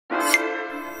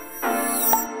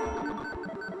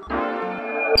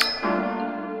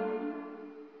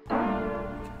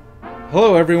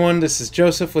Hello everyone, this is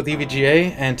Joseph with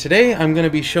EVGA, and today I'm going to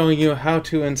be showing you how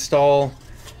to install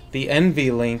the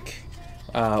NVLink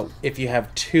if you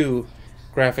have two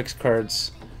graphics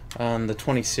cards on the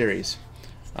 20 series.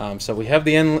 So we have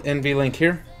the NVLink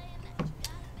here,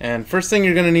 and first thing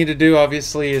you're going to need to do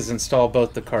obviously is install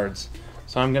both the cards.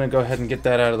 So I'm going to go ahead and get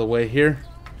that out of the way here.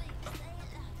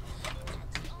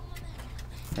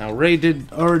 Now Ray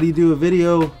did already do a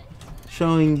video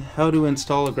showing how to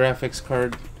install a graphics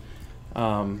card.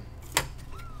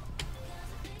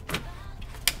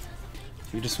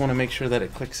 You just want to make sure that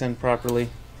it clicks in properly.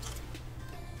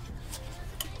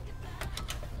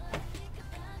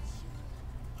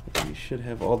 You should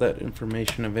have all that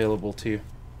information available to you.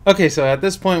 Okay, so at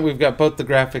this point we've got both the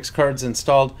graphics cards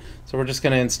installed, so we're just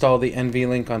going to install the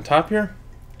NVLink on top here.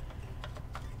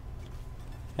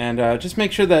 And just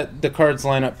make sure that the cards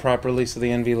line up properly so the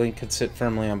NVLink could sit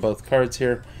firmly on both cards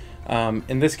here.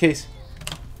 In this case,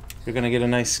 you're going to get a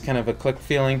nice kind of a click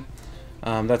feeling.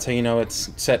 That's how you know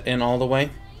it's set in all the way.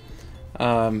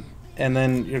 And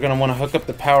then you're going to want to hook up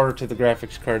the power to the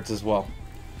graphics cards as well.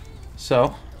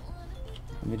 So,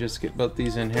 let me just get both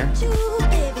these in here.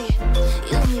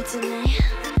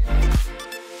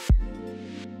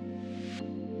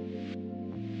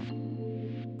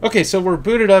 Okay, so we're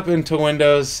booted up into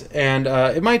Windows, and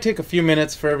it might take a few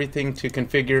minutes for everything to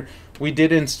configure. We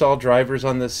did install drivers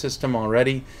on this system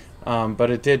already,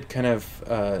 but it did kind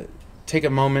of take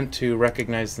a moment to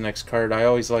recognize the next card. I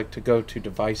always like to go to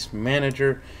Device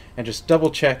Manager and just double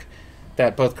check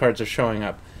that both cards are showing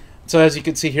up. So as you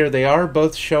can see here, they are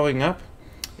both showing up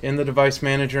in the Device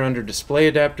Manager under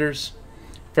Display Adapters.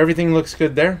 If everything looks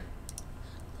good there,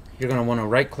 you're going to want to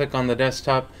right click on the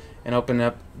desktop and open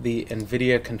up the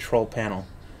NVIDIA control panel.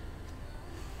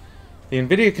 The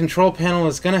NVIDIA control panel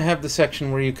is going to have the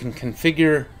section where you can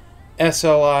configure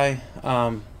SLI.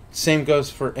 Same goes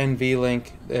for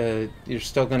NVLink. You're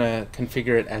still going to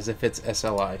configure it as if it's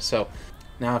SLI. So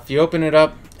now if you open it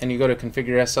up and you go to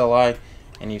configure SLI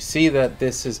and you see that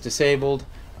this is disabled,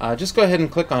 just go ahead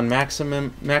and click on maximize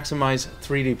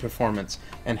 3D performance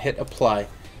and hit apply.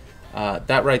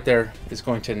 That right there is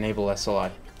going to enable SLI.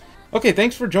 Okay,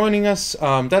 thanks for joining us.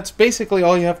 That's basically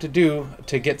all you have to do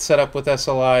to get set up with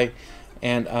SLI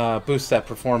and boost that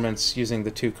performance using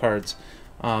the two cards.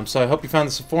 So I hope you found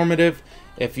this informative.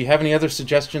 If you have any other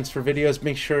suggestions for videos,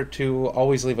 make sure to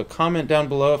always leave a comment down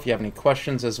below. If you have any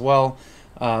questions as well,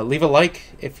 leave a like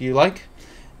if you like,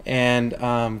 and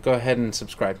go ahead and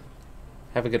subscribe.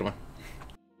 Have a good one.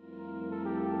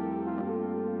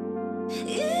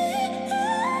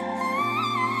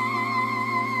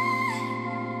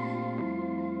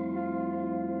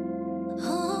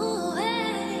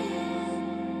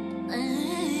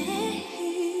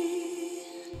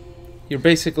 You're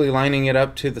basically lining it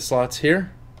up to the slots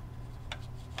here,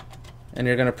 and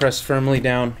you're going to press firmly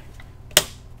down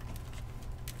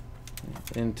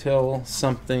until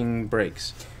something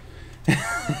breaks.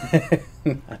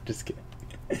 I'm just kidding.